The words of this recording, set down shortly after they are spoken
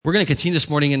We're going to continue this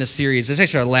morning in a series. This is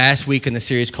actually our last week in the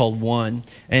series called One.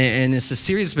 And it's a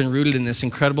series that's been rooted in this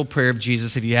incredible prayer of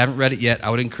Jesus. If you haven't read it yet, I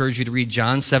would encourage you to read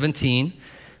John 17.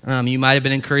 You might have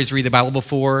been encouraged to read the Bible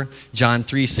before, John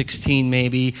 3:16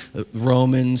 maybe,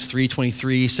 Romans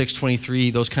 3:23,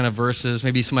 6:23, those kind of verses.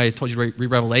 Maybe somebody told you to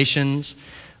read Revelations.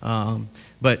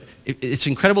 But it's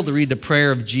incredible to read the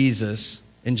prayer of Jesus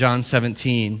in John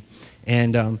 17.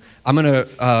 And I'm going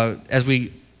to,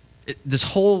 this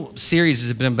whole series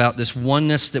has been about this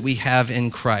oneness that we have in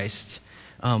Christ,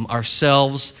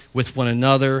 ourselves, with one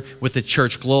another, with the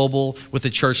church global, with the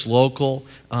church local,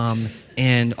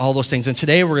 and all those things. And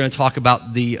today we're going to talk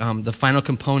about the final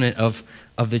component of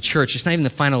the church. It's not even the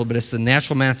final, but it's the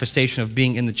natural manifestation of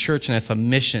being in the church, and that's a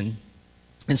mission.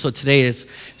 And so today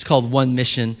it's called One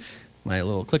Mission. My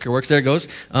little clicker works. There it goes.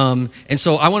 And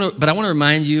so I want to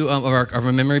remind you of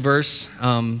our memory verse.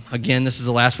 Again, this is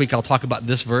the last week I'll talk about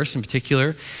this verse in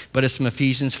particular, but it's from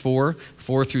Ephesians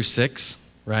 4:4-6,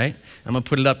 right? I'm going to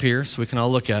put it up here so we can all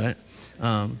look at it.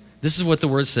 This is what the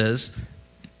word says.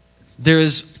 There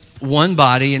is one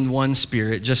body and one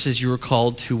spirit, just as you were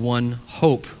called to one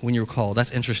hope when you were called.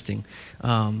 That's interesting.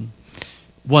 One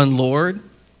Lord,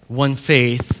 one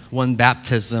faith, one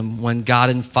baptism, one God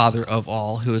and Father of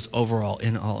all, who is over all,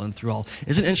 in all, and through all.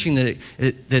 Isn't it interesting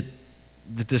that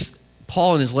this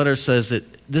Paul in his letter says that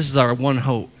this is our one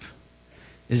hope,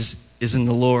 is in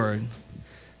the Lord,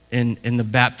 in the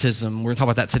baptism. We're going to talk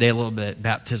about that today a little bit,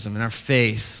 baptism, and our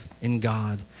faith in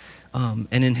God, and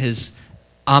in his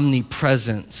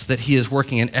omnipresence, that he is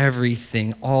working in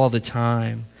everything all the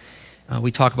time. We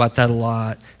talk about that a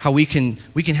lot. How we can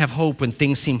have hope when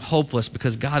things seem hopeless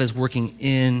because God is working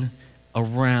in,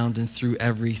 around, and through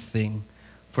everything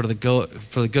for the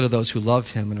good of those who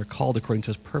love Him and are called according to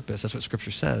His purpose. That's what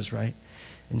Scripture says, right?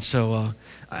 And so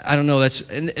I don't know.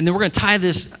 And then we're going to tie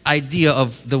this idea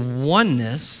of the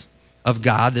oneness of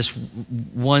God, this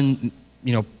one,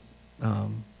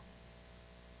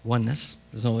 oneness.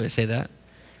 There's no way to say that,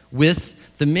 with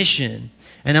the mission.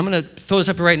 And I'm going to throw this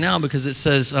up here right now because it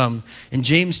says in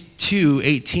James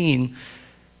 2:18, this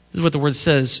is what the word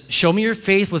says: show me your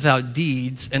faith without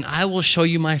deeds, and I will show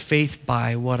you my faith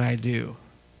by what I do.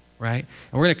 Right?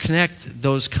 And we're going to connect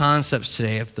those concepts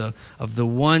today of the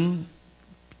one,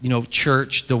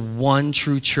 church, the one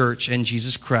true church in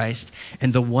Jesus Christ,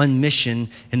 and the one mission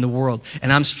in the world.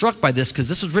 And I'm struck by this because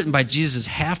this was written by Jesus'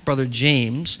 half-brother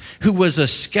James, who was a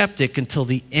skeptic until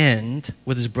the end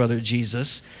with his brother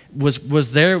Jesus, was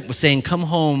saying, come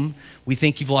home, we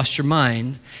think you've lost your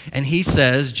mind. And he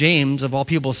says, James, of all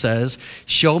people, says,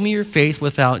 show me your faith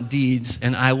without deeds,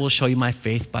 and I will show you my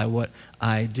faith by what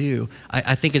I do.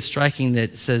 I think it's striking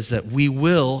that it says that we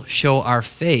will show our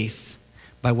faith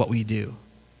by what we do.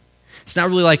 It's not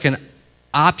really like an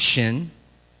option.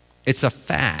 It's a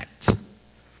fact.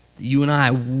 You and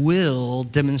I will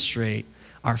demonstrate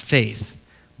our faith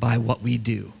by what we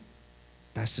do.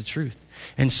 That's the truth.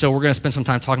 And so we're going to spend some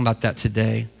time talking about that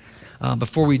today.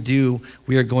 Before we do,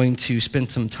 we are going to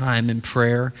spend some time in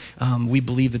prayer. We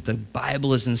believe that the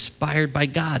Bible is inspired by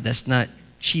God. That's not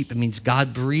cheap. It means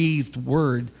God-breathed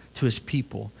word to His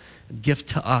people, a gift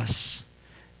to us.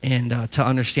 And to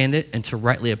understand it and to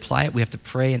rightly apply it, we have to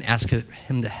pray and ask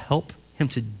Him to help Him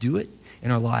to do it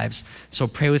in our lives. So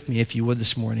pray with me, if you would,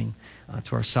 this morning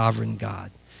to our sovereign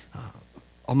God.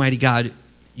 Almighty God,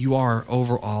 You are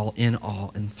over all, in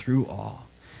all, and through all.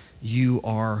 You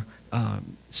are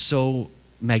so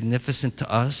magnificent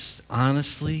to us.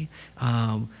 Honestly,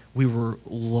 we were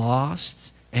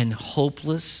lost and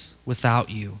hopeless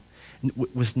without You,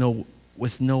 with no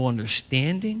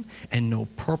understanding and no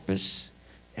purpose.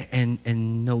 And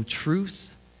no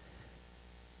truth,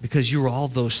 because You are all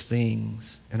those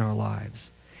things in our lives.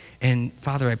 And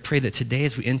Father, I pray that today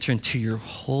as we enter into Your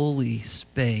holy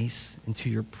space, into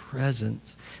Your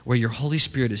presence, where Your Holy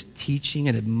Spirit is teaching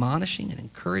and admonishing and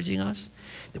encouraging us,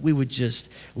 that we would just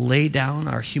lay down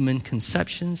our human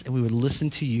conceptions and we would listen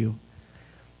to You.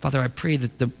 Father, I pray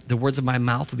that the words of my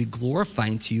mouth would be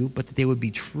glorifying to You, but that they would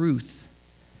be truth.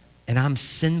 And I'm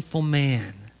sinful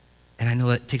man. And I know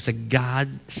that it takes a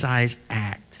God-sized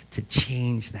act to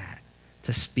change that,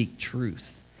 to speak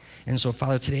truth. And so,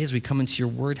 Father, today as we come into Your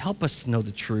word, help us to know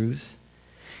the truth.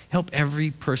 Help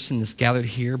every person that's gathered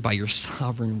here by Your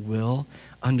sovereign will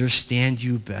understand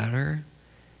You better,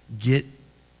 get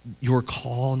Your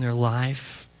call in their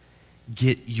life,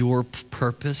 get Your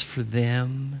purpose for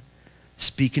them,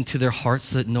 speak into their hearts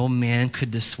so that no man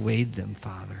could dissuade them,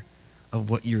 Father, of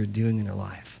what You're doing in their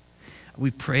life. We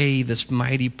pray this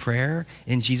mighty prayer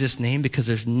in Jesus' name because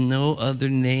there's no other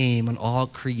name in all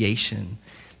creation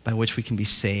by which we can be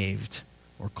saved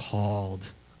or called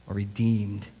or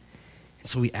redeemed. And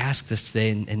so we ask this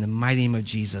today in the mighty name of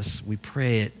Jesus. We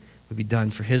pray it would be done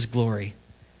for his glory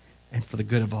and for the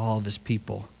good of all of his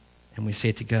people. And we say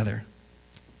it together.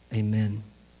 Amen.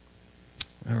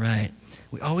 All right.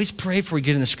 We always pray before we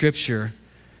get into Scripture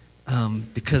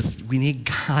because we need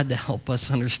God to help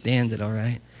us understand it, all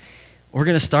right? We're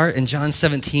going to start in John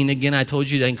 17. Again, I told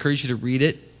you, I encourage you to read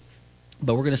it.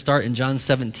 But we're going to start in John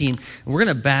 17. And we're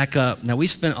going to back up. Now, we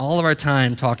spent all of our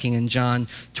time talking in John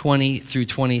 20 through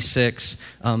 26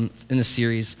 in the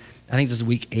series. I think this is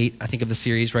week 8, I think, of the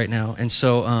series right now. And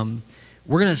so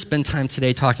we're going to spend time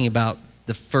today talking about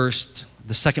the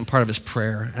second part of his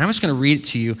prayer. And I'm just going to read it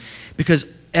to you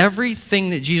because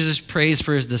everything that Jesus prays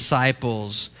for his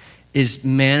disciples is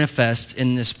manifest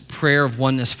in this prayer of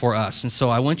oneness for us. And so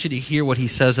I want you to hear what he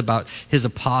says about his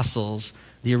apostles,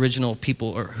 the original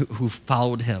people who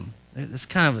followed him. It's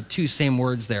kind of two same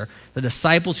words there. The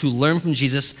disciples who learned from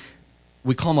Jesus,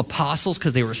 we call them apostles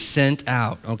because they were sent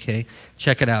out. Okay,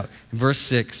 check it out. Verse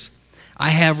 6, I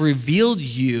have revealed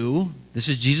you, this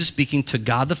is Jesus speaking to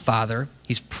God the Father.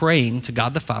 He's praying to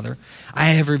God the Father. I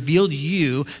have revealed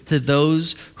you to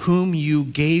those whom you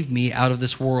gave me out of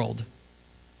this world.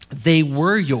 They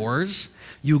were yours.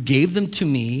 You gave them to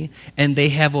me, and they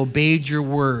have obeyed your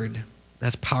word.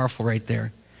 That's powerful right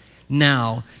there.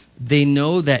 Now, they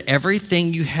know that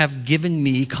everything you have given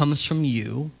me comes from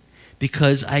you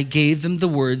because I gave them the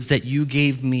words that you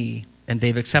gave me, and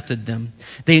they've accepted them.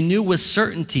 They knew with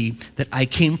certainty that I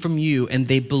came from you, and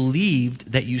they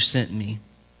believed that you sent me.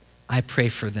 I pray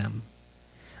for them.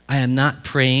 I am not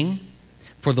praying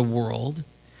for the world,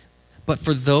 but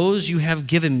for those you have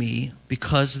given me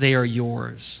because they are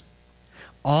yours.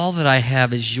 All that I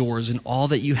have is yours, and all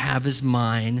that you have is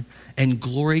mine, and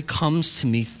glory comes to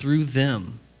me through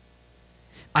them.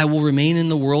 I will remain in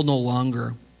the world no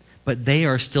longer, but they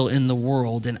are still in the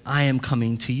world, and I am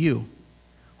coming to you.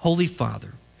 Holy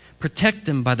Father, protect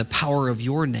them by the power of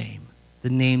your name, the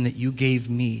name that you gave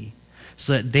me,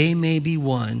 so that they may be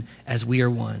one as we are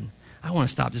one. I want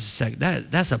to stop just a second.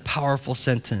 That's a powerful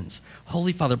sentence.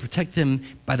 Holy Father, protect them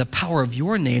by the power of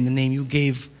your name, the name you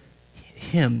gave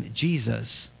him,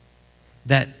 Jesus,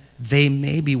 that they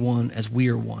may be one as we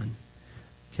are one.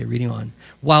 Okay, reading on.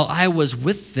 While I was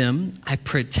with them, I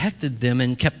protected them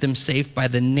and kept them safe by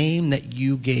the name that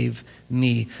you gave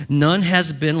me. None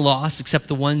has been lost except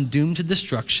the one doomed to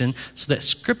destruction, so that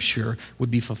Scripture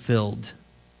would be fulfilled.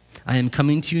 I am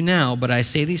coming to you now, but I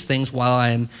say these things while I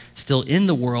am still in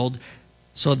the world,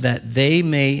 so that they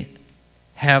may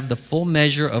have the full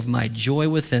measure of my joy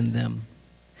within them.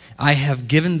 I have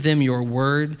given them your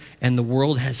word, and the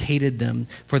world has hated them,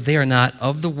 for they are not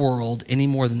of the world any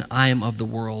more than I am of the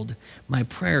world. My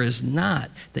prayer is not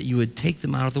that you would take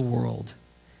them out of the world,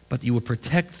 but that you would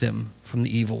protect them from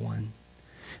the evil one.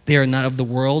 They are not of the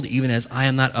world, even as I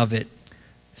am not of it.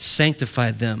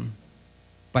 Sanctify them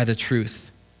by the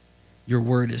truth. Your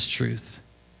word is truth.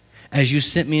 As you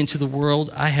sent me into the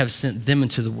world, I have sent them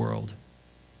into the world.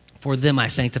 For them I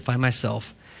sanctify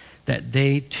myself, that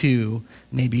they too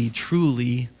may be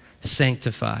truly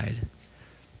sanctified.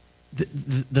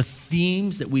 The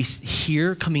themes that we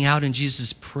hear coming out in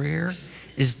Jesus' prayer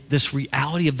is this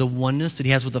reality of the oneness that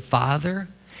he has with the Father,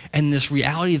 and this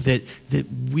reality that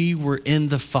we were in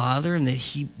the Father and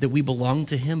that we belonged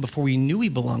to him before we knew we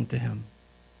belonged to him.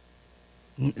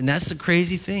 And that's the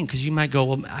crazy thing, because you might go,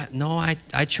 well,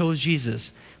 I chose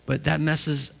Jesus, but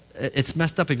it's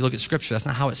messed up if you look at Scripture. That's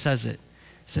not how it says it.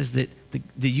 It says that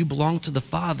you belong to the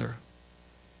Father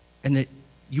and that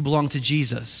you belong to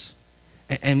Jesus.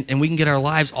 And we can get our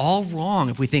lives all wrong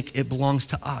if we think it belongs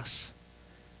to us.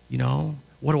 You know,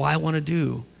 what do I want to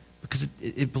do? Because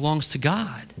it belongs to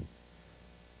God. It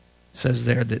says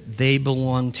there that they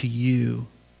belong to you,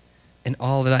 and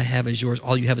all that I have is yours.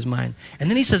 All you have is mine. And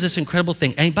then he says this incredible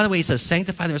thing. And by the way, he says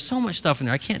sanctify them. There's so much stuff in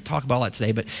there. I can't talk about all that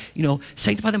today, but,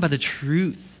 sanctify them by the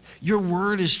truth. Your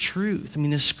word is truth. I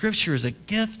mean, the Scripture is a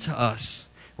gift to us.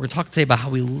 We're going to talk today about how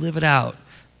we live it out.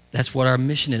 That's what our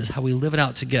mission is, how we live it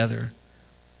out together.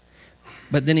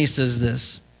 But then he says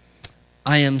this,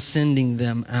 I am sending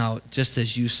them out just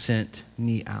as you sent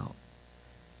me out.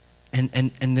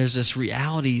 And there's this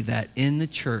reality that in the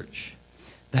church,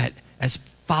 that as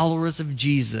followers of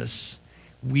Jesus,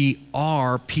 we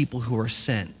are people who are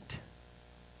sent.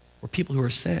 We're people who are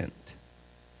sent.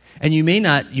 And you may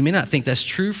not think that's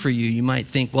true for you. You might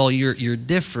think, well, you're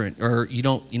different, or you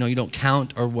don't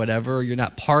count, or whatever, or you're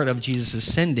not part of Jesus'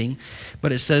 sending.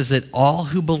 But it says that all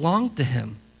who belong to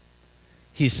him,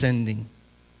 he's sending.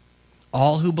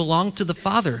 All who belong to the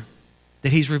Father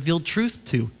that he's revealed truth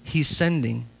to, he's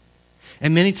sending.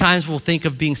 And many times we'll think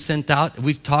of being sent out.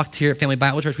 We've talked here at Family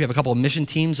Bible Church. We have a couple of mission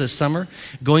teams this summer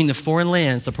going to foreign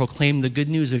lands to proclaim the good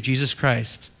news of Jesus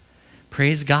Christ.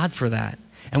 Praise God for that.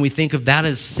 And we think of that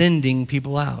as sending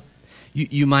people out.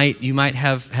 You might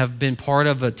have been part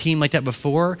of a team like that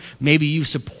before. Maybe you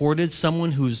supported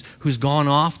someone who's gone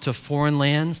off to foreign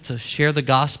lands to share the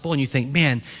gospel, and you think,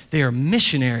 man, they are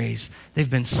missionaries. They've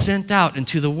been sent out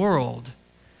into the world.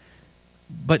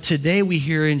 But today we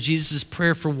hear in Jesus'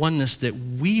 prayer for oneness that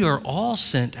we are all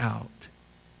sent out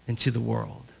into the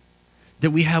world,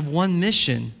 that we have one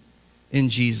mission in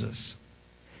Jesus.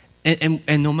 And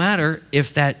no matter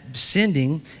if that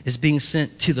sending is being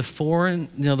sent to the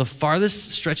the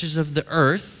farthest stretches of the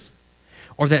earth,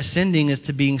 or that sending is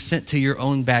to being sent to your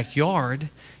own backyard,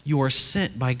 you are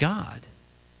sent by God.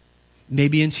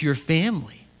 Maybe into your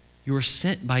family, you are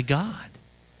sent by God.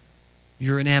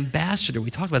 You're an ambassador. We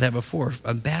talked about that before.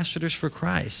 Ambassadors for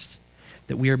Christ,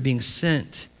 that we are being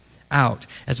sent out.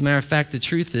 As a matter of fact, the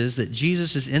truth is that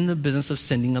Jesus is in the business of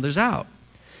sending others out.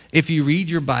 If you read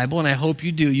your Bible, and I hope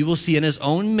you do, you will see in his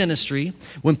own ministry,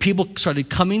 when people started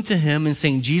coming to him and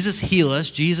saying, Jesus, heal us,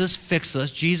 Jesus, fix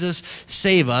us, Jesus,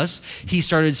 save us, he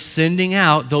started sending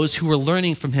out those who were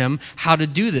learning from him how to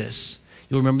do this.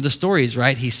 You'll remember the stories,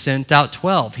 right? He sent out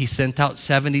 12. He sent out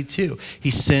 72.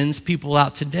 He sends people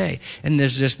out today. And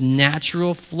there's this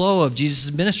natural flow of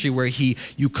Jesus' ministry where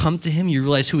you come to him, you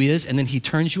realize who he is, and then he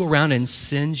turns you around and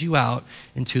sends you out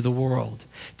into the world.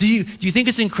 Do you think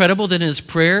it's incredible that in his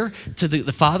prayer to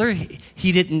the Father,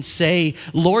 he didn't say,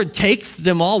 Lord, take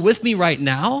them all with me right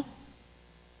now?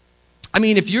 I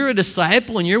mean, if you're a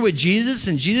disciple and you're with Jesus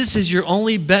and Jesus is your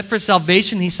only bet for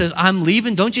salvation, he says, I'm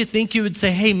leaving. Don't you think you would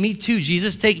say, hey, me too,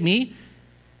 Jesus, take me?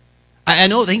 I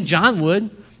think John would,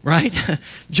 right?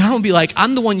 John would be like,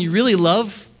 I'm the one you really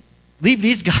love. Leave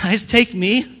these guys, take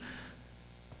me.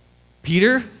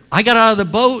 Peter, I got out of the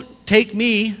boat, take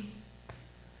me.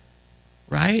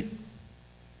 Right?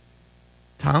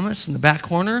 Thomas in the back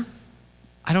corner,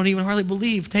 I don't even hardly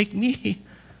believe, take me.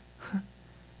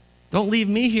 Don't leave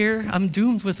me here. I'm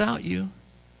doomed without you.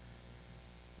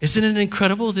 Isn't it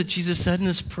incredible that Jesus said in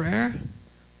his prayer,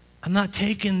 I'm not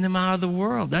taking them out of the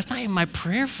world. That's not even my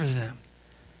prayer for them.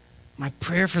 My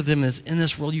prayer for them is in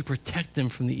this world you protect them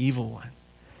from the evil one,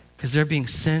 because they're being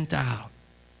sent out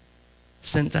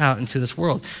into this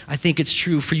world. I think it's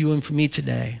true for you and for me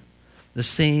today. The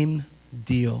same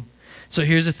deal. So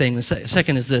here's the thing. The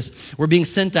second is this. We're being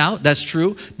sent out. That's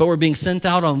true. But we're being sent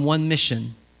out on one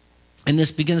mission. And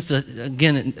this begins to,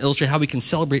 again, illustrate how we can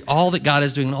celebrate all that God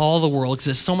is doing in all the world, because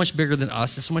it's so much bigger than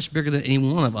us. It's so much bigger than any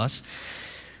one of us,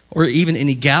 or even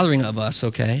any gathering of us,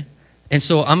 okay? And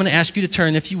so I'm going to ask you to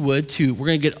turn, if you would, we're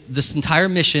going to get this entire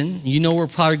mission. You know we're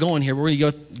probably going here. We're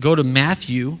going to go to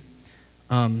Matthew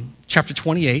chapter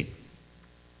 28.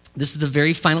 This is the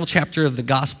very final chapter of the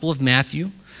Gospel of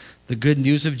Matthew, the good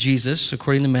news of Jesus,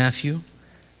 according to Matthew.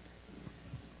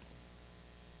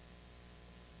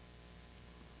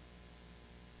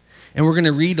 And we're going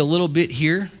to read a little bit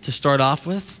here to start off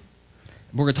with.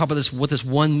 We're going to talk about what this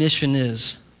one mission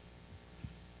is.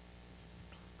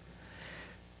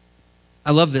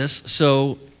 I love this.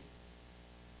 So,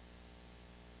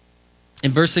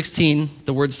 in verse 16,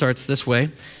 the word starts this way.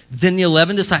 Then the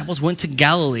 11 disciples went to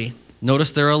Galilee.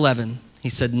 Notice there are 11. He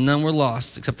said none were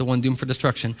lost except the one doomed for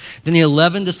destruction. Then the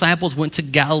 11 disciples went to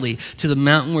Galilee, to the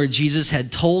mountain where Jesus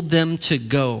had told them to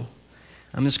go.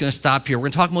 I'm just going to stop here. We're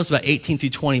going to talk most about 18 through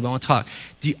 20, but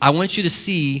I want you to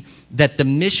see that the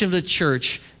mission of the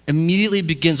church immediately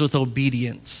begins with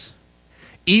obedience.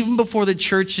 Even before the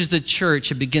church is the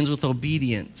church, it begins with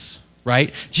obedience,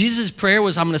 right? Jesus' prayer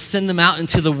was, I'm going to send them out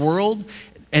into the world,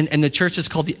 and the church is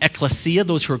called the ecclesia,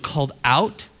 those who are called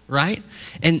out, right?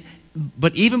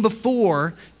 But even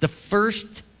before, the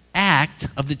first act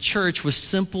of the church was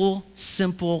simple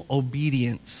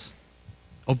obedience.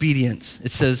 Obedience.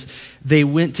 It says, they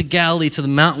went to Galilee, to the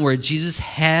mountain where Jesus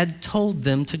had told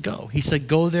them to go. He said,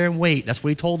 go there and wait. That's what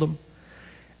he told them.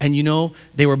 And you know,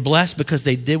 they were blessed because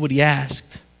they did what he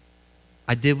asked.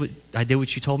 I did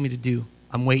what you told me to do.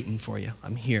 I'm waiting for you.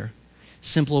 I'm here.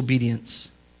 Simple obedience.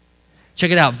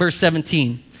 Check it out. Verse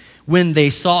 17. When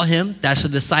they saw him, that's the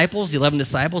disciples, the 11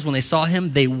 disciples, when they saw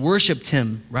him, they worshiped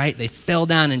him, right? They fell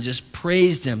down and just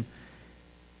praised him.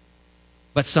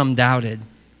 But some doubted.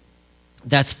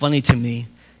 That's funny to me.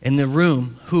 In the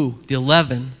room, the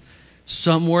 11,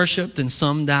 some worshiped and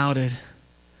some doubted.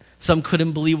 Some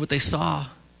couldn't believe what they saw.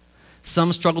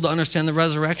 Some struggled to understand the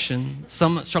resurrection.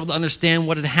 Some struggled to understand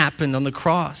what had happened on the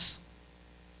cross.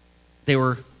 They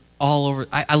were all over.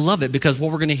 I love it because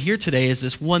what we're going to hear today is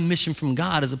this one mission from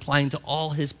God is applying to all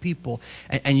his people.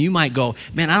 And you might go,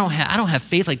 man, I don't have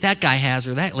faith like that guy has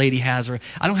or that lady has, or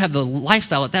I don't have the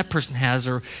lifestyle that person has,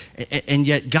 and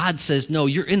yet God says, no,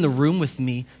 you're in the room with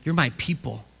me. You're my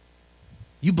people.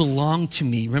 You belong to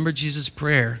me. Remember Jesus'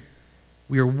 prayer.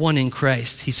 We are one in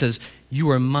Christ. He says,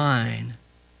 you are mine.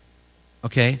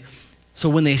 Okay? So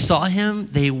when they saw him,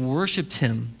 they worshiped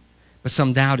him, but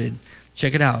some doubted.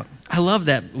 Check it out. I love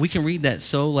that. We can read that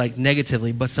so like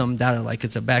negatively, but some doubted, like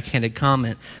it's a backhanded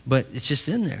comment, but it's just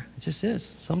in there. It just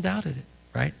is. Some doubted it,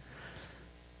 right?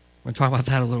 We're going to talk about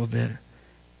that a little bit.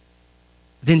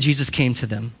 Then Jesus came to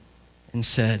them and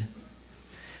said,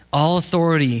 all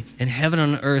authority in heaven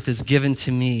and on earth is given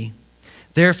to me.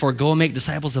 Therefore, go and make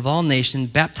disciples of all nations,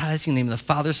 baptizing in the name of the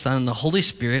Father, Son, and the Holy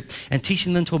Spirit, and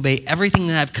teaching them to obey everything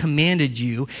that I've commanded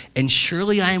you. And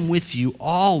surely I am with you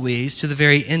always to the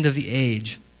very end of the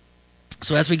age.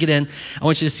 So as we get in, I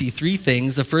want you to see three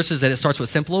things. The first is that it starts with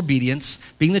simple obedience.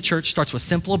 Being the church starts with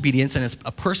simple obedience, and it's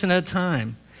a person at a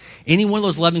time. Any one of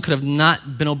those 11 could have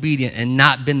not been obedient and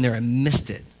not been there and missed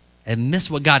it, and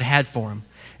missed what God had for them.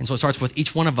 And so it starts with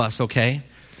each one of us, okay?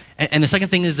 And the second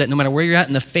thing is that no matter where you're at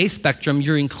in the faith spectrum,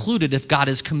 you're included if God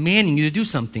is commanding you to do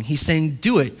something. He's saying,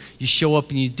 do it. You show up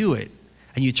and you do it.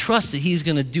 And you trust that he's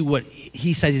going to do what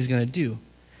he says he's going to do.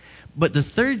 But the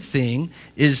third thing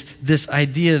is this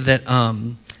idea that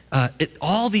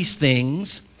all these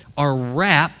things are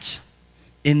wrapped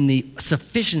in the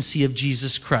sufficiency of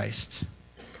Jesus Christ.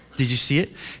 Did you see it?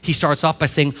 He starts off by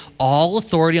saying, all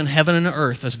authority on heaven and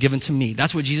earth is given to me.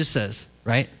 That's what Jesus says,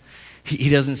 right?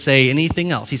 He doesn't say anything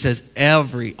else. He says,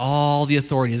 all the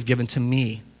authority is given to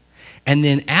me. And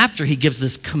then after he gives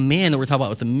this command that we're talking about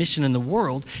with the mission in the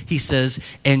world, he says,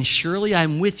 and surely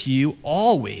I'm with you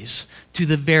always to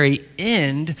the very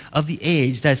end of the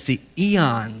age. That's the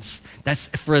eons. That's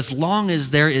for as long as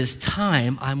there is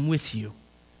time, I'm with you.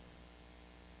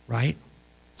 Right?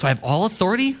 So I have all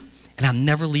authority and I'm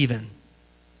never leaving.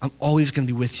 I'm always going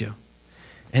to be with you.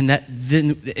 And that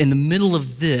then in the middle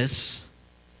of this,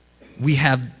 we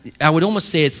have, I would almost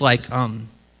say it's like,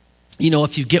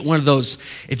 if you get one of those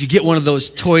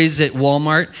toys at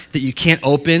Walmart that you can't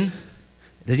open.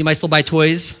 Does anybody still buy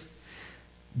toys?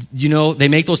 They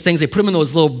make those things, they put them in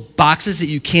those little boxes that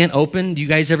you can't open. Do you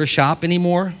guys ever shop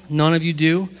anymore? None of you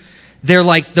do? They're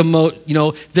like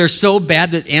they're so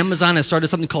bad that Amazon has started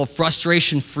something called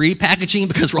frustration-free packaging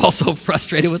because we're all so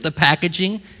frustrated with the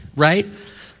packaging, right?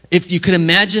 If you can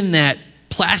imagine that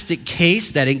plastic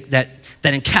case, that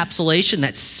encapsulation,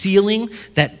 that sealing,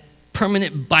 that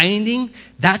permanent binding,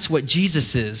 that's what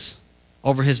Jesus is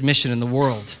over his mission in the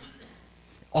world.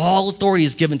 All authority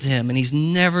is given to him, and he's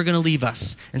never going to leave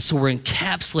us. And so we're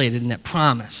encapsulated in that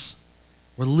promise.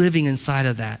 We're living inside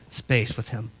of that space with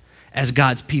him as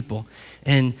God's people.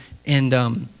 And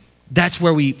that's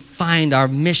where we find our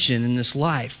mission in this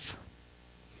life.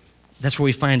 That's where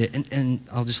we find it. And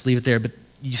I'll just leave it there, but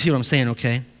you see what I'm saying,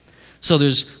 okay? So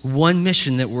there's one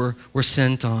mission that we're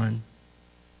sent on.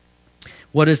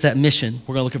 What is that mission?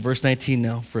 We're going to look at verse 19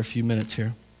 now for a few minutes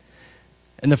here.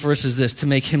 And the first is this, to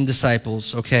make him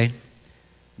disciples, okay?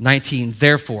 19,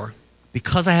 therefore,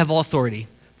 because I have all authority,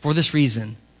 for this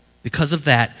reason, because of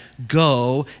that,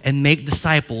 go and make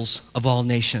disciples of all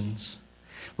nations.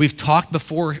 We've talked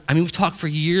before, we've talked for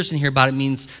years in here about it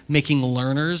means making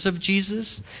learners of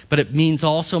Jesus, but it means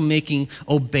also making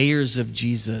obeyers of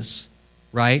Jesus,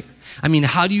 right?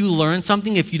 How do you learn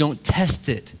something if you don't test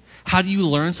it? How do you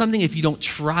learn something if you don't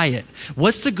try it?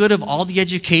 What's the good of all the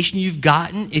education you've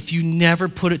gotten if you never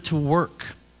put it to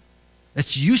work?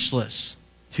 It's useless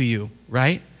to you,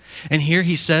 right? And here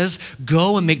he says,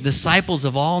 go and make disciples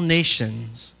of all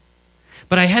nations.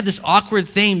 But I had this awkward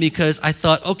thing because I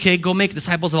thought, okay, go make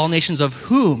disciples of all nations of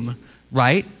whom,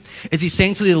 right? Is he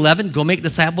saying to the 11, go make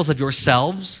disciples of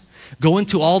yourselves? Go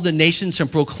into all the nations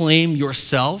and proclaim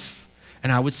yourself?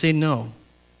 And I would say no.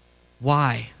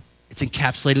 Why? It's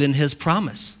encapsulated in his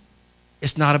promise.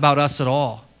 It's not about us at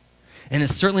all. And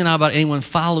it's certainly not about anyone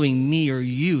following me or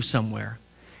you somewhere.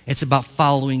 It's about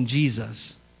following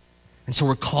Jesus. And so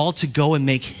we're called to go and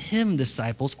make him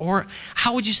disciples. Or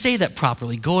how would you say that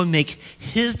properly? Go and make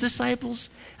his disciples?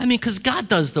 Because God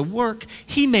does the work.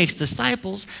 He makes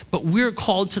disciples. But we're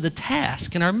called to the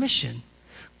task and our mission.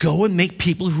 Go and make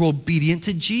people who are obedient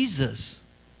to Jesus.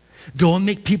 Go and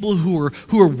make people who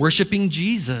are worshiping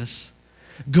Jesus.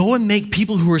 Go and make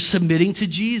people who are submitting to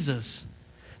Jesus.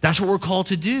 That's what we're called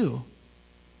to do.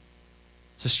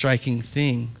 It's a striking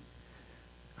thing.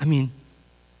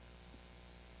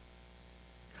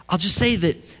 I'll just say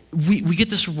that we get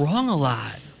this wrong a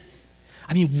lot.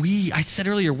 I mean, I said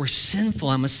earlier, we're sinful.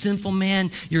 I'm a sinful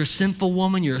man. You're a sinful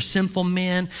woman. You're a sinful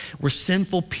man. We're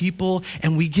sinful people,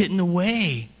 and we get in the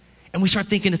way. And we start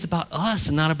thinking it's about us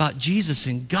and not about Jesus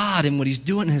and God and what he's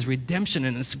doing in his redemption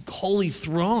and his holy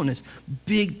throne, this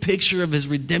big picture of his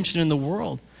redemption in the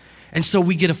world. And so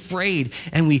we get afraid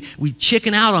and we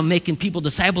chicken out on making people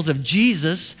disciples of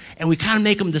Jesus, and we kind of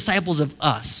make them disciples of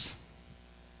us.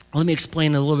 Let me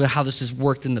explain a little bit how this has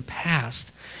worked in the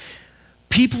past.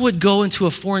 People would go into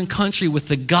a foreign country with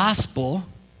the gospel,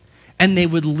 and they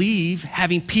would leave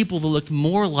having people that looked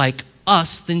more like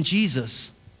us than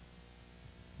Jesus.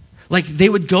 Like they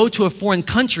would go to a foreign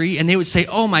country and they would say,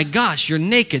 "Oh my gosh, you're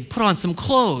naked. Put on some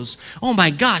clothes. Oh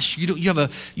my gosh, you're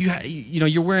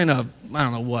wearing a, I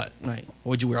don't know what. Right?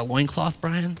 Would you wear a loincloth,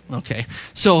 Brian? Okay,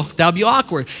 so that would be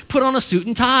awkward. Put on a suit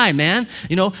and tie, man.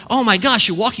 Oh my gosh,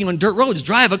 you're walking on dirt roads.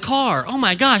 Drive a car. Oh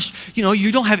my gosh,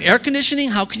 you don't have air conditioning.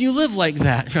 How can you live like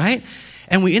that, right?"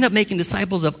 And we end up making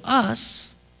disciples of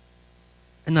us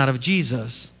and not of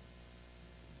Jesus.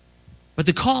 But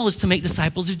the call is to make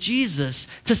disciples of Jesus,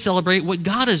 to celebrate what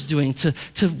God is doing, to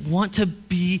want to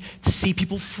see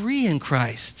people free in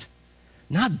Christ,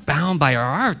 not bound by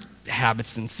our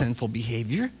habits and sinful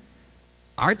behavior,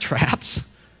 our traps.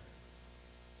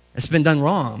 It's been done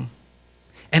wrong.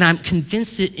 And I'm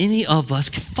convinced that any of us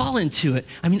can fall into it.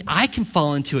 I mean, I can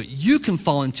fall into it. You can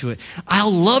fall into it. I'll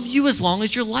love you as long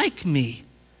as you're like me.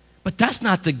 But that's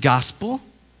not the gospel.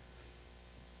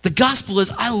 The gospel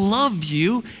is, I love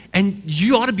you, and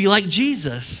you ought to be like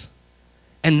Jesus.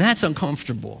 And that's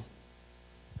uncomfortable.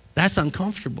 That's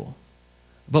uncomfortable.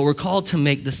 But we're called to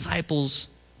make disciples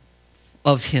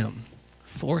of him.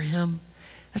 For him.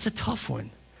 That's a tough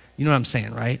one. You know what I'm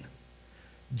saying, right?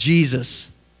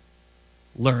 Jesus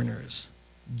learners.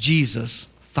 Jesus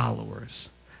followers.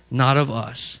 Not of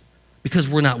us. Because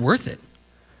we're not worth it.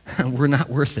 We're not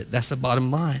worth it. That's the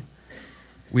bottom line.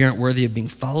 We aren't worthy of being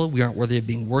followed. We aren't worthy of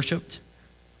being worshiped.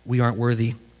 We aren't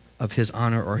worthy of his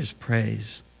honor or his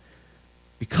praise.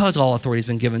 Because all authority has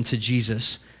been given to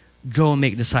Jesus, go and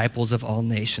make disciples of all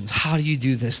nations. How do you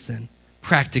do this then?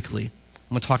 Practically.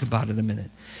 I'm going to talk about it in a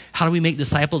minute. How do we make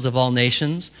disciples of all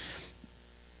nations?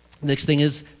 The next thing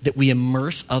is that we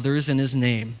immerse others in his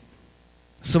name.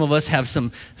 Some of us have some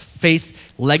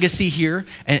faith legacy here,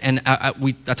 and I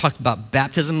talked about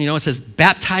baptism. It says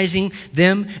baptizing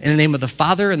them in the name of the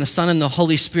Father and the Son and the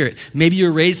Holy Spirit. Maybe you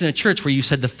were raised in a church where you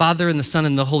said the Father and the Son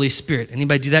and the Holy Spirit.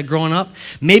 Anybody do that growing up?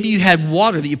 Maybe you had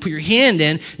water that you put your hand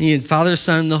in, and you had Father,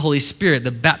 Son, and the Holy Spirit,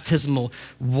 the baptismal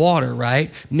water,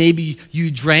 right? Maybe you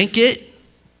drank it.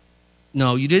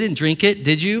 No, you didn't drink it,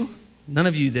 did you? None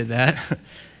of you did that.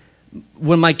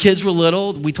 When my kids were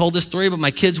little, we told this story, but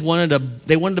my kids wanted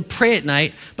to pray at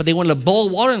night, but they wanted a bowl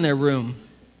of water in their room.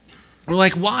 We're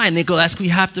like, why? And they go, that's we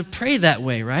have to pray that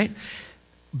way, right?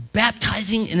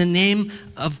 Baptizing in the name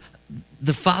of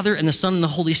the Father and the Son and the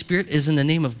Holy Spirit is in the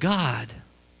name of God.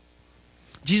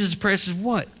 Jesus' prayer says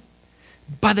what?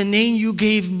 By the name you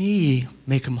gave me,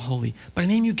 make them holy. By the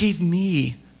name you gave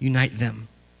me, unite them,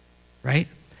 right?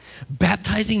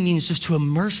 Baptizing means just to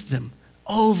immerse them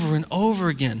over and over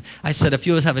again. I said a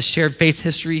few of us have a shared faith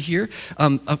history here.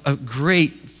 A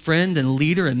great friend and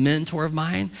leader and mentor of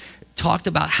mine talked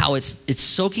about how it's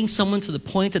soaking someone to the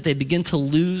point that they begin to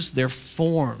lose their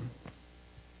form.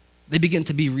 They begin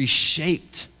to be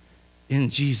reshaped in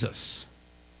Jesus.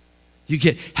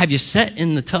 Have you sat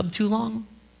in the tub too long?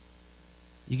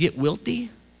 You get wilty,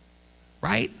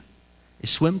 right? You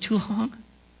swim too long?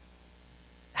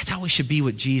 That's how we should be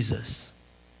with Jesus.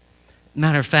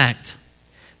 Matter of fact,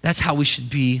 that's how we should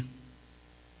be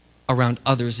around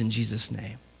others in Jesus'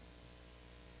 name.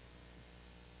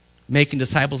 Making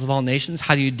disciples of all nations,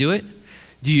 how do you do it?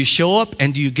 Do you show up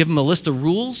and do you give them a list of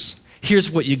rules? Here's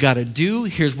what you got to do.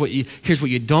 Here's what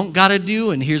you don't got to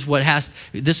do. And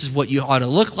this is what you ought to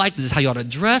look like. This is how you ought to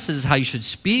dress. This is how you should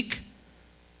speak.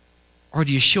 Or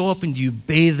do you show up and do you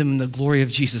bathe them in the glory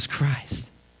of Jesus Christ?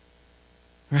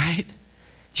 Right?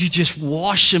 Do you just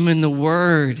wash them in the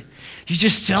Word? You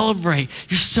just celebrate.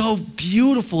 You're so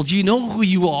beautiful. Do you know who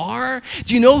you are?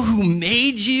 Do you know who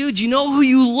made you? Do you know who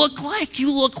you look like?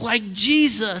 You look like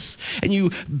Jesus. And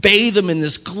you bathe them in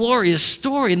this glorious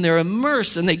story, and they're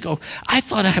immersed, and they go, I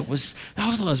thought I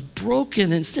was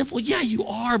broken and sinful. Yeah, you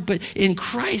are, but in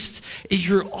Christ,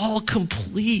 you're all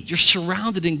complete. You're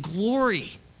surrounded in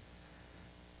glory.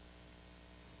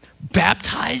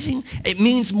 Baptizing, it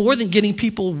means more than getting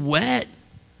people wet.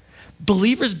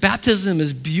 Believers' baptism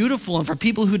is beautiful, and for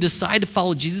people who decide to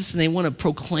follow Jesus and they want to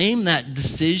proclaim that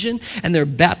decision, and they're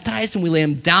baptized and we lay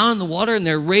them down in the water and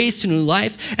they're raised to new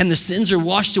life and the sins are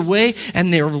washed away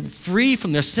and they're free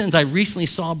from their sins. I recently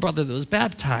saw a brother that was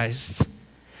baptized.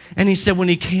 And he said when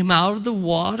he came out of the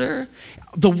water,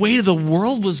 the weight of the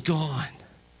world was gone.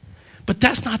 But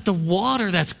that's not the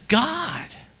water, that's God.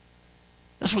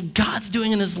 That's what God's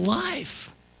doing in his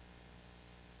life.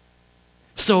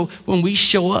 So when we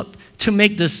show up to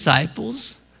make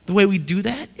disciples, the way we do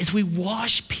that is we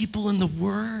wash people in the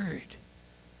Word.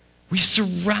 We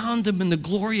surround them in the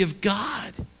glory of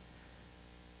God.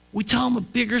 We tell them a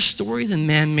bigger story than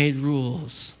man-made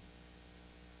rules,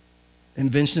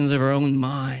 inventions of our own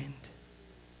mind,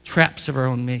 traps of our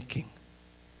own making.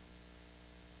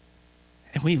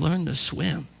 And we learn to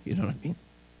swim, you know what I mean?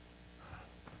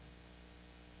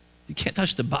 You can't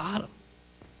touch the bottom.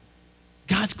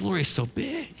 God's glory is so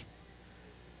big.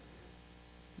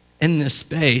 In this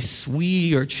space,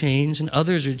 we are changed and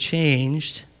others are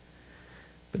changed.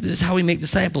 But this is how we make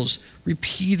disciples,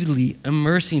 repeatedly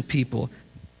immersing people.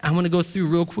 I want to go through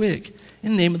real quick.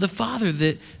 In the name of the Father,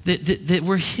 that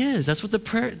we're his. That's what the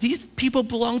prayer, these people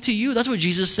belong to you. That's what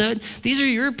Jesus said. These are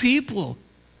your people.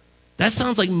 That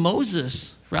sounds like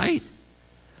Moses, right?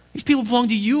 These people belong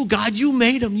to you. God, you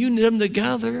made them. You knit them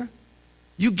together.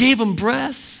 You gave them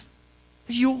breath.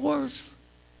 They're yours.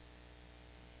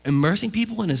 Immersing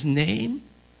people in his name.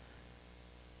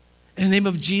 In the name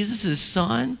of Jesus, his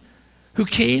son, who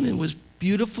came and was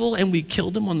beautiful, and we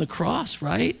killed him on the cross,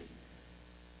 right?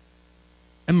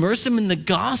 Immerse him in the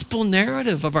gospel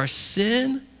narrative of our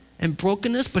sin and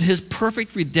brokenness, but his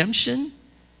perfect redemption.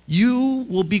 You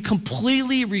will be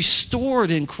completely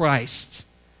restored in Christ.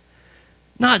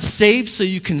 Not saved so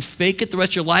you can fake it the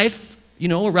rest of your life,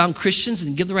 around Christians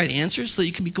and give the right answers, so that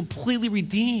you can be completely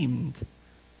redeemed.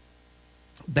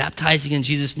 Baptizing in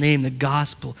Jesus' name, the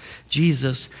gospel.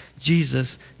 Jesus,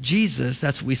 Jesus, Jesus.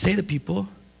 That's what we say to people.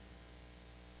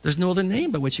 There's no other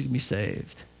name by which you can be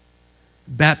saved.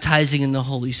 Baptizing in the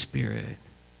Holy Spirit.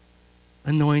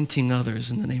 Anointing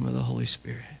others in the name of the Holy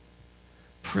Spirit.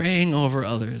 Praying over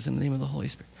others in the name of the Holy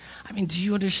Spirit. I mean, do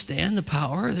you understand the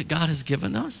power that God has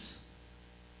given us?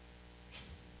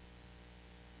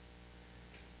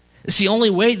 It's the only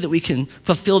way that we can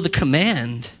fulfill the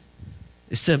command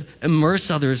is to immerse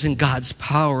others in God's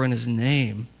power in his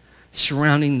name,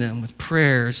 surrounding them with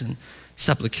prayers and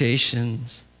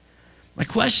supplications. My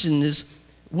question is,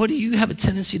 what do you have a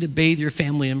tendency to bathe your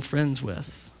family and friends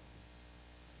with?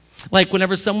 Like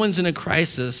whenever someone's in a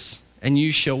crisis and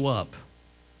you show up,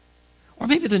 or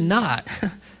maybe they're not.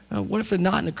 What if they're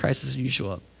not in a crisis and you show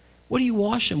up? What do you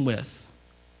wash them with?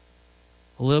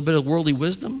 A little bit of worldly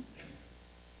wisdom?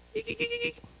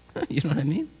 You know what I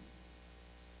mean?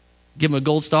 Give them a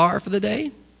gold star for the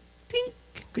day? Tink.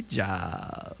 Good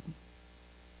job.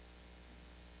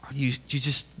 Or you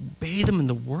just bathe them in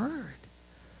the Word?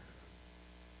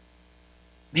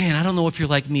 Man, I don't know if you're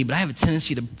like me, but I have a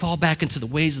tendency to fall back into the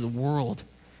ways of the world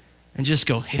and just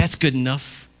go, hey, that's good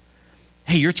enough.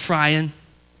 Hey, you're trying.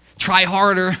 Try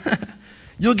harder.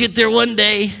 You'll get there one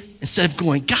day. Instead of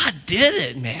going, God did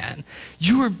it, man.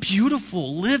 You are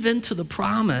beautiful. Live into the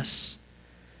promise.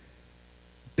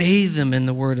 Bathe them in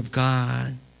the Word of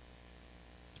God.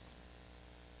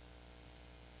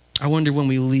 I wonder when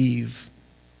we leave,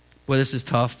 boy, this is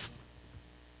tough.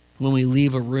 When we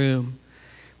leave a room,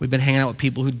 we've been hanging out with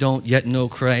people who don't yet know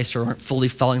Christ or aren't fully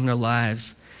following their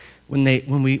lives. When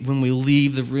we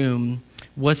leave the room,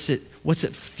 what's it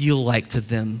feel like to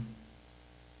them?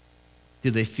 Do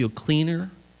they feel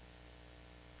cleaner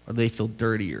or do they feel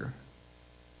dirtier?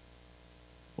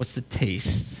 What's the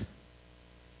taste?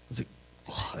 Is it,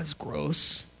 oh, that's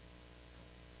gross.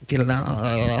 Get it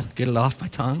off my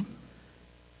tongue?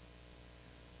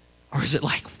 Or is it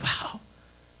like, wow,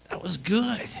 that was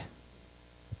good.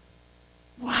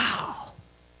 Wow.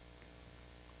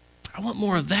 I want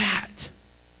more of that.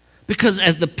 Because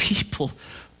as the people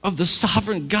of the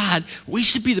sovereign God, we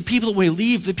should be the people when we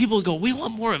leave, the people who go, we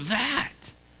want more of that.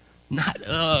 Not,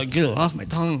 get it off my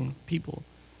tongue, people.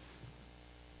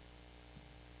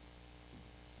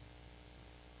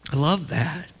 I love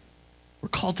that. We're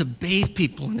called to bathe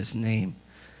people in his name.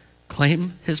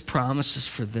 Claim his promises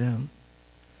for them.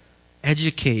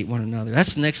 Educate one another.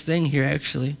 That's the next thing here,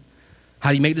 actually.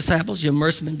 How do you make disciples? You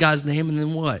immerse them in God's name, and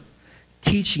then what?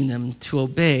 Teaching them to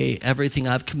obey everything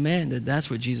I've commanded. That's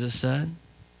what Jesus said.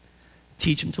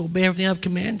 Teach them to obey everything I've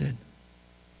commanded.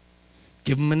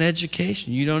 Give them an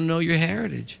education. You don't know your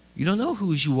heritage. You don't know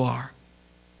whose you are.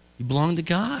 You belong to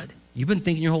God. You've been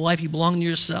thinking your whole life you belong to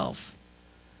yourself.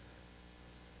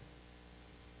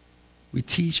 We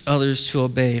teach others to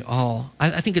obey all.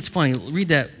 I think it's funny. Read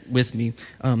that with me.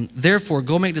 Therefore,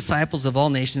 go make disciples of all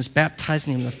nations,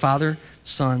 baptizing them in the Father,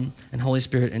 Son, and Holy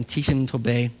Spirit, and teaching them to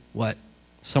obey what?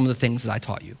 Some of the things that I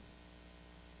taught you.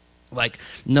 Like,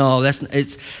 no,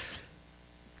 it's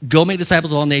Go make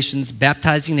disciples of all nations,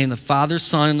 baptizing in the name of the Father,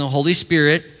 Son, and the Holy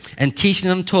Spirit, and teaching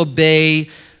them to obey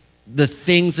the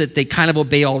things that they kind of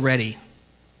obey already.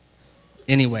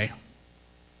 Anyway.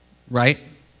 Right?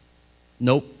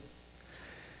 Nope.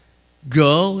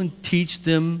 Go and teach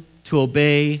them to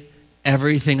obey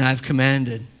everything I've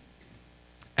commanded.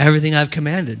 Everything I've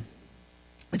commanded.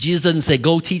 Jesus doesn't say,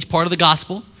 go teach part of the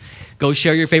gospel. Go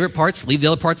share your favorite parts. Leave the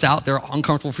other parts out. They're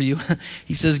uncomfortable for you.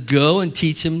 He says, go and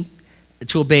teach them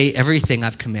to obey everything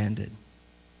I've commanded.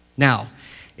 Now,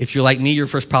 if you're like me, your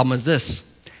first problem is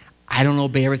this. I don't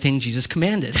obey everything Jesus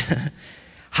commanded.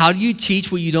 How do you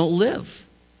teach what you don't live?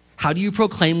 How do you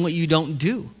proclaim what you don't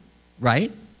do?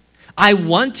 Right? I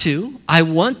want to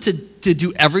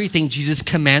do everything Jesus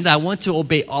commanded. I want to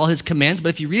obey all his commands, but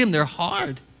if you read them, they're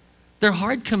hard. They're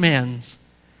hard commands.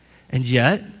 And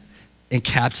yet,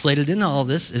 encapsulated in all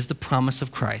this is the promise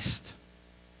of Christ.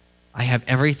 I have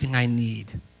everything I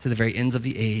need to the very ends of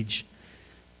the age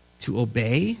to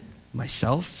obey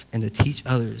myself and to teach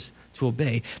others to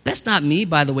obey. That's not me,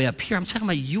 by the way, up here. I'm talking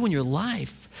about you in your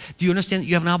life. Do you understand that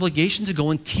you have an obligation to go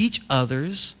and teach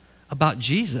others about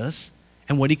Jesus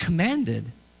and what he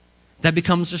commanded? That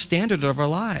becomes the standard of our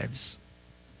lives.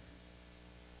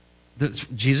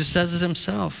 Jesus says this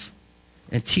himself.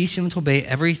 And teach them to obey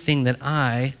everything that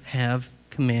I have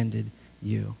commanded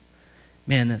you.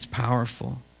 Man, that's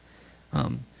powerful. I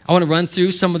want to run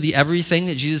through some of the everything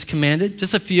that Jesus commanded.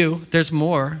 Just a few. There's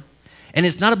more. And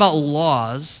it's not about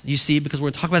laws, you see, because we're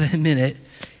going to talk about that in a minute.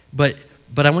 But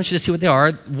I want you to see what they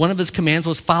are. One of his commands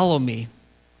was follow me.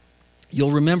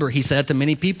 You'll remember he said to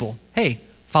many people, hey,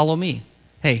 follow me.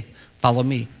 Hey, follow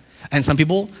me. And some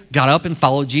people got up and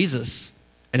followed Jesus.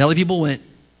 And other people went,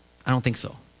 I don't think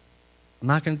so. I'm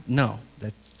not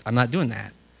doing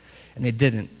that. And they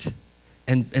didn't.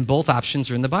 And both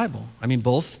options are in the Bible. I mean,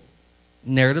 both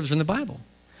narratives are in the Bible.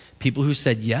 People who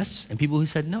said yes and people who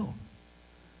said no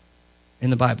in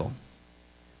the Bible.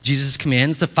 Jesus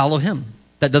commands to follow him.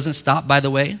 That doesn't stop, by the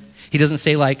way. He doesn't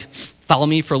say, like, follow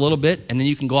me for a little bit and then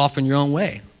you can go off on your own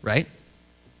way, right?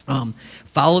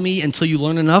 Follow me until you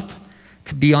learn enough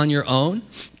to be on your own,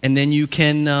 and then you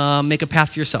can make a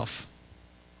path for yourself,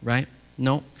 right?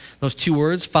 No. Those two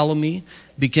words, follow me,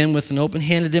 begin with an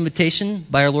open-handed invitation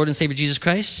by our Lord and Savior Jesus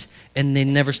Christ, and they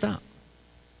never stop.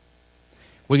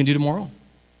 What are you going to do tomorrow?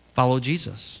 Follow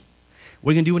Jesus.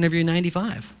 What are you going to do whenever you're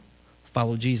 95?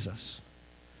 Follow Jesus.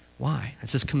 Why?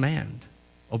 It's his command.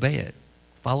 Obey it.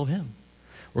 Follow him.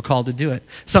 We're called to do it.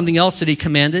 Something else that he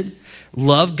commanded,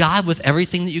 love God with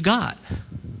everything that you got.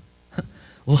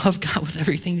 Love God with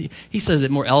everything. He says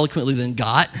it more eloquently than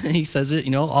got. He says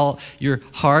it, all your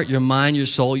heart, your mind, your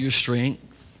soul, your strength,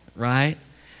 right?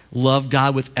 Love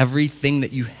God with everything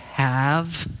that you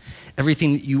have,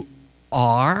 everything that you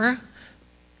are.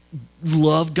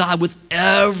 Love God with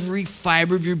every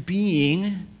fiber of your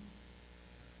being.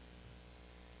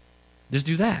 Just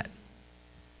do that.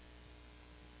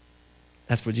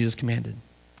 That's what Jesus commanded.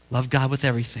 Love God with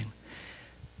everything.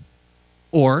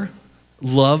 Or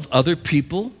love other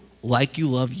people like you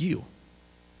love you.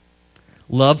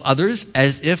 Love others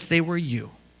as if they were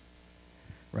you.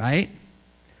 Right?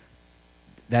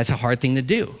 That's a hard thing to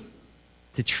do.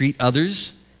 To treat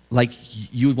others like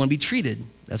you would want to be treated.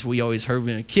 That's what we always heard when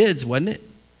we were kids, wasn't it?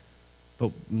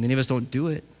 But many of us don't do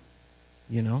it.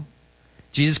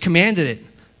 Jesus commanded it.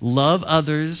 Love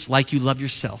others like you love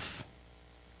yourself.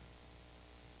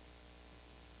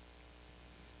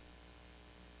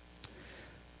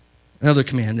 Another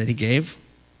command that he gave.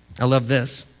 I love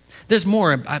this. There's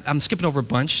more. I'm skipping over a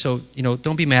bunch, so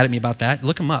don't be mad at me about that.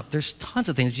 Look them up. There's tons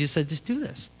of things. Jesus said, just do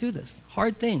this. Do this.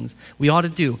 Hard things we ought to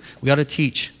do. We ought to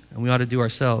teach, and we ought to do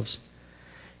ourselves.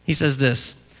 He says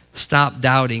this, stop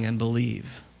doubting and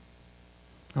believe.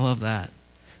 I love that.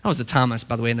 That was the Thomas,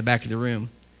 by the way, in the back of the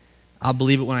room. I'll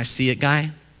believe it when I see it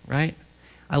guy, right?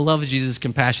 I love Jesus'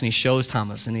 compassion. He shows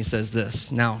Thomas, and he says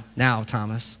this, now,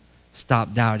 Thomas,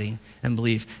 stop doubting and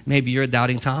believe. Maybe you're a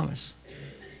doubting Thomas.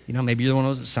 Maybe you're the one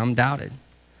of those that some doubted.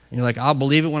 And you're like, I'll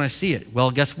believe it when I see it.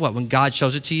 Well, guess what? When God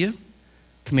shows it to you,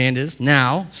 command is,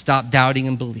 now, stop doubting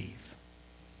and believe.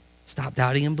 Stop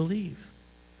doubting and believe.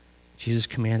 Jesus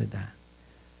commanded that.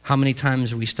 How many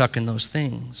times are we stuck in those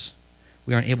things?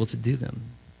 We aren't able to do them.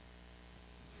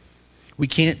 We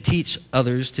can't teach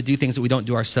others to do things that we don't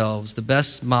do ourselves. The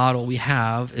best model we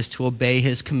have is to obey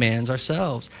his commands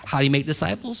ourselves. How do you make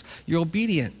disciples? You're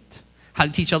obedient. How do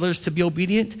you teach others to be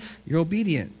obedient? You're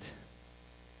obedient.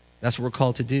 That's what we're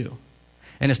called to do.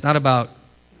 And it's not about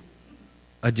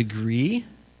a degree.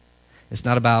 It's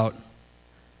not about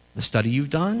the study you've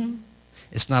done.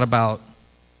 It's not about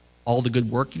all the good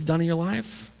work you've done in your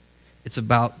life. It's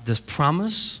about this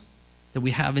promise that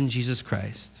we have in Jesus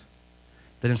Christ,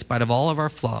 that in spite of all of our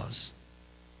flaws,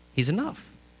 he's enough.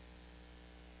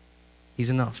 He's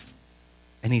enough.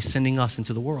 And he's sending us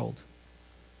into the world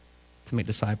to make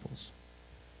disciples.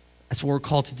 That's what we're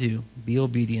called to do. Be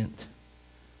obedient.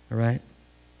 All right?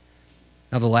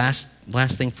 Now the last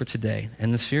thing for today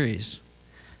and the series.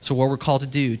 So what we're called to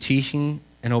do, teaching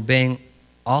and obeying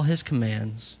all his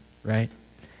commands, right?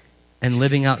 And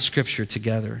living out Scripture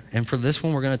together. And for this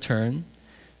one, we're going to turn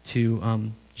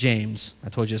to James. I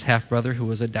told you his half-brother who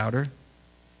was a doubter.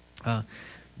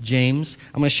 James,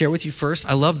 I'm going to share with you first.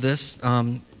 I love this.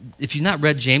 If you've not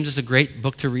read James, it's a great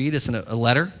book to read. It's a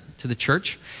letter to the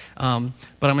church. But I'm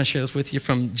going to share this with you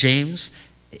from James.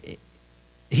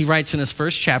 He writes in his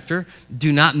first chapter,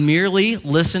 do not merely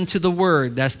listen to the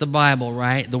word. That's the Bible,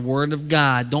 right? The word of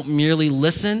God. Don't merely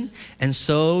listen and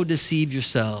so deceive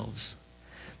yourselves.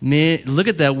 Look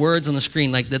at the words on the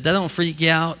screen. Like that don't freak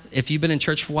you out. If you've been in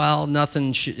church for a while,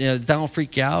 that don't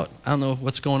freak you out. I don't know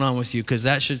what's going on with you, because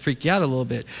that should freak you out a little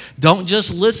bit. Don't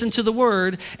just listen to the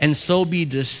word and so be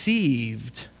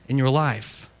deceived in your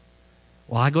life.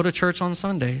 Well, I go to church on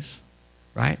Sundays,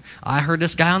 right? I heard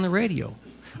this guy on the radio.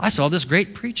 I saw this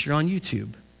great preacher on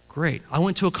YouTube. Great. I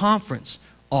went to a conference.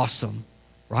 Awesome,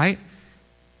 right?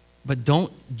 But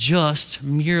don't just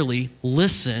merely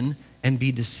listen and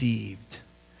be deceived.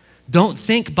 Don't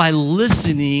think by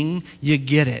listening you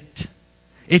get it.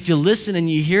 If you listen and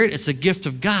you hear it, it's a gift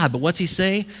of God. But what's he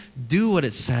say? Do what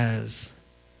it says.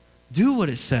 Do what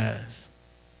it says.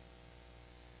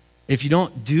 If you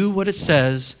don't do what it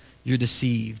says, you're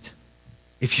deceived.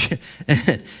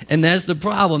 And that's the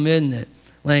problem, isn't it?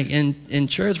 Like in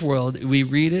church world, we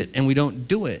read it and we don't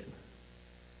do it.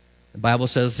 The Bible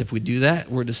says if we do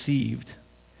that, we're deceived.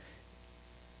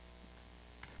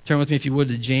 Turn with me, if you would,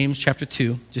 to James chapter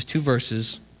 2, just 2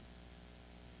 verses.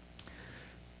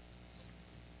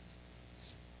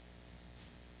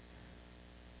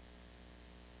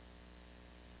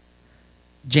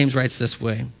 James writes this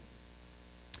way.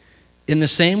 In the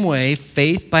same way,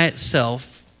 faith by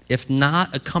itself, if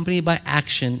not accompanied by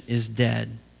action, is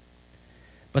dead.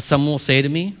 But someone will say to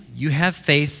me, you have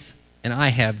faith and I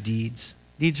have deeds.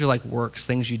 Deeds are like works,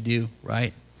 things you do,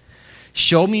 right?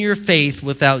 Show me your faith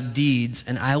without deeds,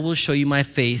 and I will show you my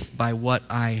faith by what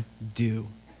I do.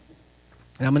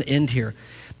 And I'm going to end here.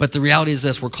 But the reality is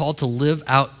this, we're called to live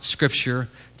out Scripture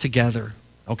together,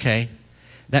 okay?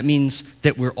 That means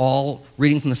that we're all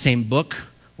reading from the same book.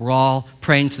 We're all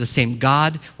praying to the same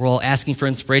God. We're all asking for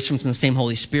inspiration from the same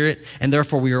Holy Spirit. And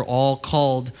therefore, we are all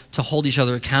called to hold each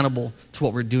other accountable to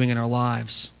what we're doing in our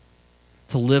lives,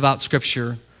 to live out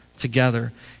Scripture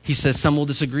together. He says some will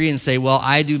disagree and say, well,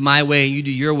 I do my way, you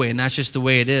do your way, and that's just the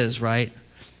way it is, right?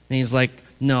 And he's like,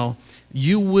 no,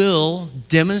 you will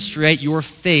demonstrate your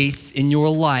faith in your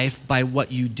life by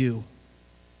what you do.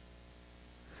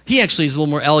 He actually is a little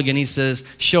more elegant. He says,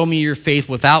 show me your faith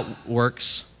without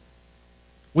works,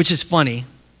 which is funny.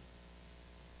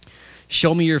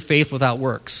 Show me your faith without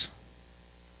works.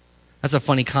 That's a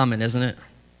funny comment, isn't it?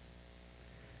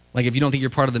 Like if you don't think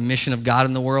you're part of the mission of God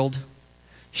in the world,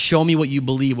 show me what you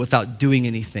believe without doing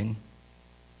anything.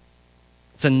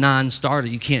 It's a non-starter.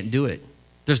 You can't do it.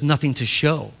 There's nothing to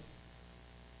show.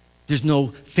 There's no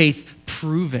faith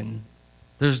proven.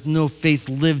 There's no faith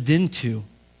lived into,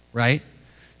 right?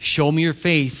 Show me your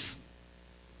faith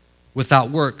without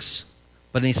works.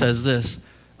 But then he says this,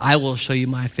 I will show you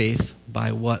my faith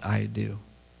by what I do.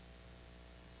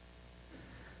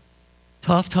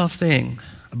 Tough thing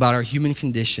about our human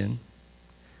condition.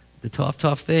 The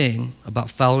tough thing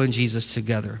about following Jesus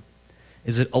together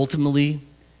is that ultimately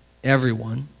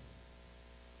everyone,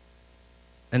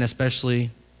 and especially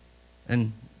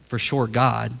and for sure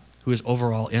God, who is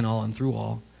over all, in all, and through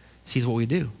all, sees what we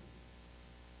do.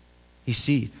 He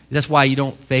sees. That's why you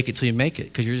don't fake it till you make it,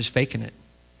 because you're just faking it.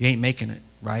 You ain't making it,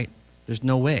 right? There's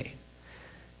no way.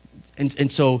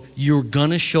 And so you're going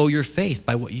to show your faith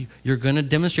by what you're going to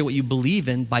demonstrate what you believe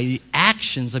in by the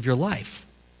actions of your life.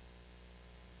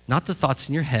 Not the thoughts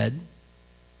in your head,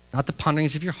 not the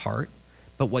ponderings of your heart,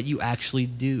 but what you actually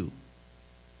do.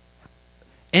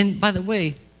 And by the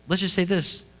way, let's just say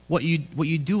this, what you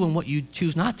do and what you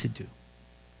choose not to do.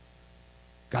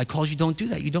 God calls you don't do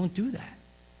that, you don't do that.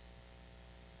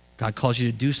 God calls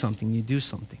you to do something, you do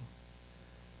something.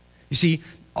 You see,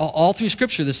 all through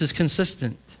Scripture, this is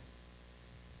consistent.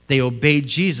 They obeyed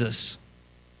Jesus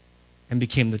and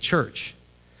became the church.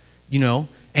 You know,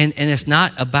 and it's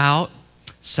not about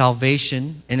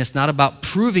salvation, and it's not about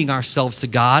proving ourselves to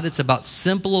God. It's about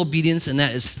simple obedience, and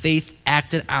that is faith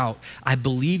acted out. I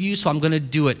believe you, so I'm going to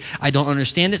do it. I don't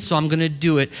understand it, so I'm going to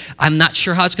do it. I'm not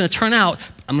sure how it's going to turn out,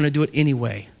 but I'm going to do it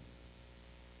anyway.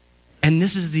 And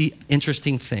this is the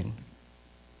interesting thing,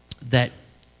 that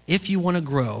if you want to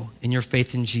grow in your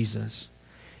faith in Jesus,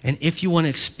 and if you want to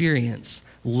experience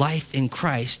life in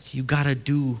Christ, you got to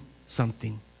do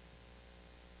something.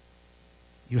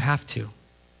 You have to.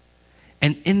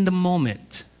 And in the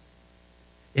moment,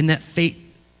 in that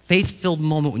faith-filled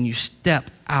moment when you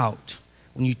step out,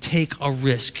 when you take a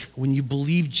risk, when you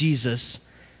believe Jesus,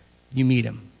 you meet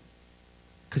him.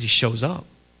 Because he shows up.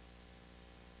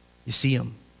 You see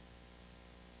him.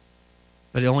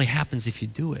 But it only happens if you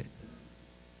do it.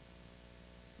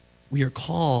 We are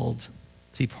called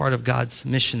to be part of God's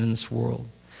mission in this world.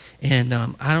 And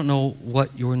I don't know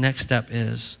what your next step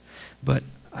is, but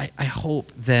I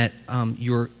hope that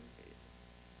you're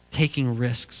taking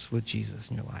risks with Jesus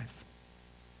in your life.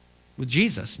 With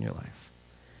Jesus in your life.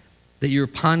 That you're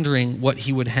pondering what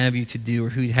he would have you to do or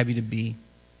who he'd have you to be.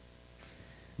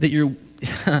 That you're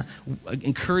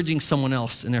encouraging someone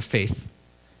else in their faith.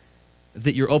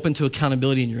 That you're open to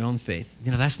accountability in your own faith.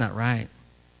 You know, that's not right.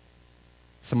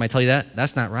 Somebody tell you that?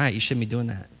 That's not right. You shouldn't be doing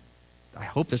that. I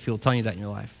hope there's people telling you that in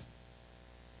your life.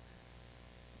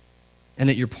 And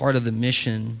that you're part of the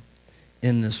mission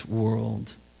in this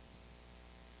world.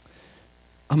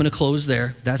 I'm going to close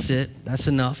there. That's it. That's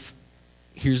enough.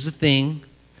 Here's the thing.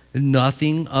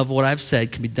 Nothing of what I've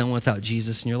said can be done without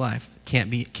Jesus in your life. Can't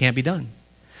be done.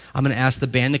 I'm going to ask the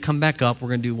band to come back up. We're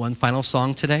going to do one final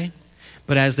song today.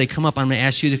 But as they come up, I'm going to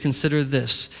ask you to consider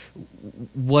this.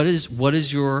 What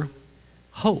is your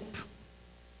hope?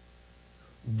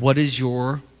 What is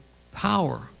your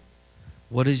power?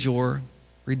 What is your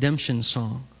redemption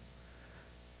song?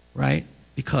 Right?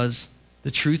 Because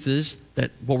the truth is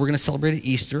that what we're going to celebrate at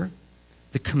Easter,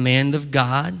 the command of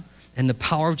God and the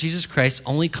power of Jesus Christ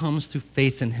only comes through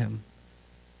faith in him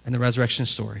and the resurrection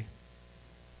story.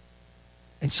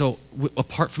 And so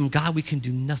apart from God, we can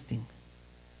do nothing.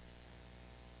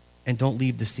 And don't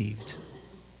leave deceived.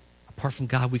 Apart from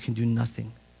God, we can do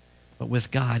nothing. But with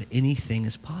God, anything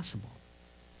is possible.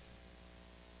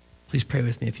 Please pray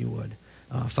with me if you would.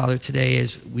 Father, today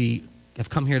as we have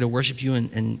come here to worship you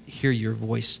and hear your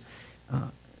voice,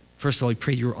 first of all, we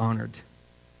pray you're honored.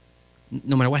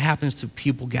 No matter what happens to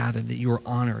people gathered, that you are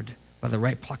honored by the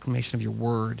right proclamation of your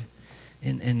word.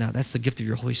 And that's the gift of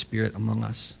your Holy Spirit among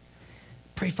us.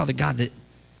 Pray, Father God, that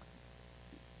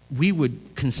we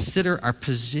would consider our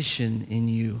position in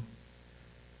you.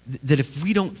 That if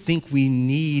we don't think we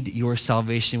need your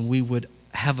salvation, we would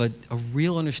have a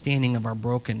real understanding of our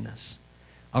brokenness,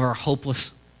 of our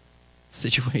hopeless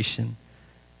situation.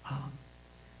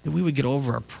 That we would get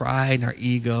over our pride and our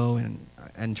ego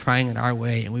and trying it our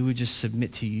way, and we would just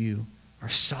submit to you, our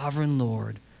sovereign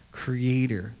Lord,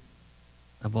 creator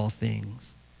of all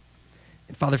things.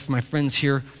 And Father, for my friends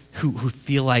here who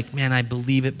feel like, man, I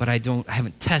believe it, but I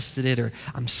haven't tested it, or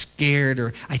I'm scared,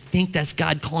 or I think that's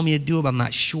God calling me to do it, but I'm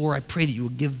not sure. I pray that you will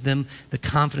give them the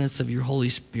confidence of your Holy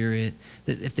Spirit,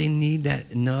 that if they need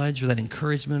that nudge or that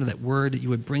encouragement or that word, that you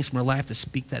would bring some life to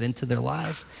speak that into their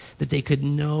life, that they could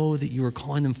know that you are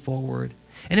calling them forward.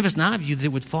 And if it's not of you, that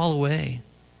it would fall away,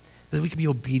 that we could be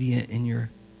obedient in your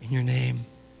name.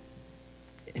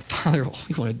 And Father, all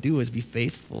we want to do is be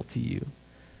faithful to you,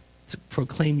 to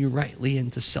proclaim you rightly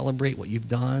and to celebrate what you've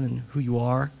done and who you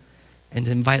are, and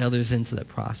to invite others into that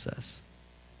process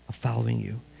of following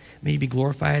you. May you be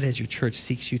glorified as your church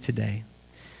seeks you today.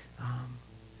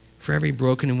 For every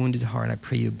broken and wounded heart, I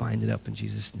pray you bind it up in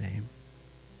Jesus' name.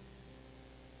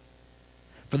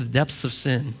 For the depths of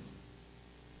sin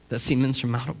that seem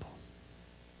insurmountable,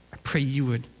 I pray you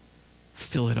would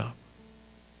fill it up,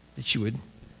 that you would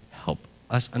help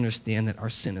us understand that our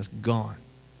sin is gone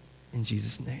in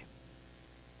Jesus' name.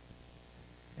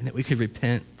 And that we could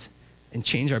repent and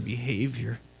change our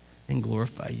behavior and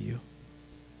glorify you.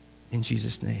 In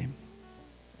Jesus' name,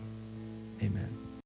 amen.